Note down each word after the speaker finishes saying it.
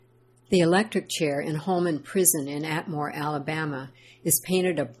The electric chair in Holman Prison in Atmore, Alabama, is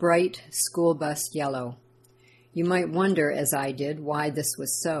painted a bright school bus yellow. You might wonder, as I did, why this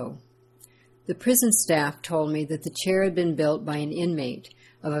was so. The prison staff told me that the chair had been built by an inmate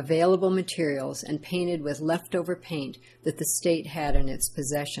of available materials and painted with leftover paint that the state had in its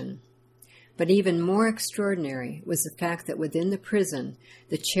possession. But even more extraordinary was the fact that within the prison,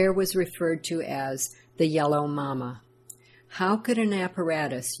 the chair was referred to as the Yellow Mama. How could an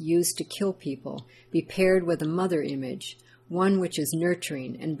apparatus used to kill people be paired with a mother image, one which is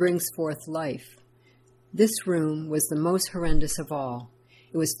nurturing and brings forth life? This room was the most horrendous of all.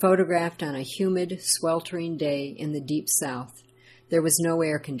 It was photographed on a humid, sweltering day in the deep south. There was no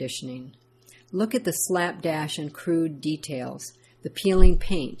air conditioning. Look at the slapdash and crude details, the peeling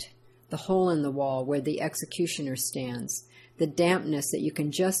paint, the hole in the wall where the executioner stands, the dampness that you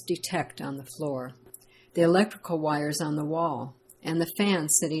can just detect on the floor, the electrical wires on the wall, and the fan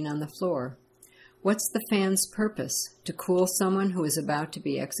sitting on the floor. What's the fan's purpose? To cool someone who is about to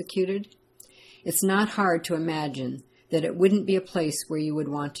be executed? It's not hard to imagine that it wouldn't be a place where you would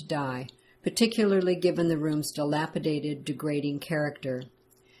want to die, particularly given the room's dilapidated, degrading character.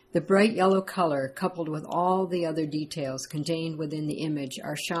 The bright yellow color, coupled with all the other details contained within the image,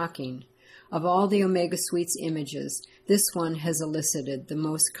 are shocking. Of all the Omega Suites images, this one has elicited the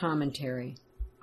most commentary.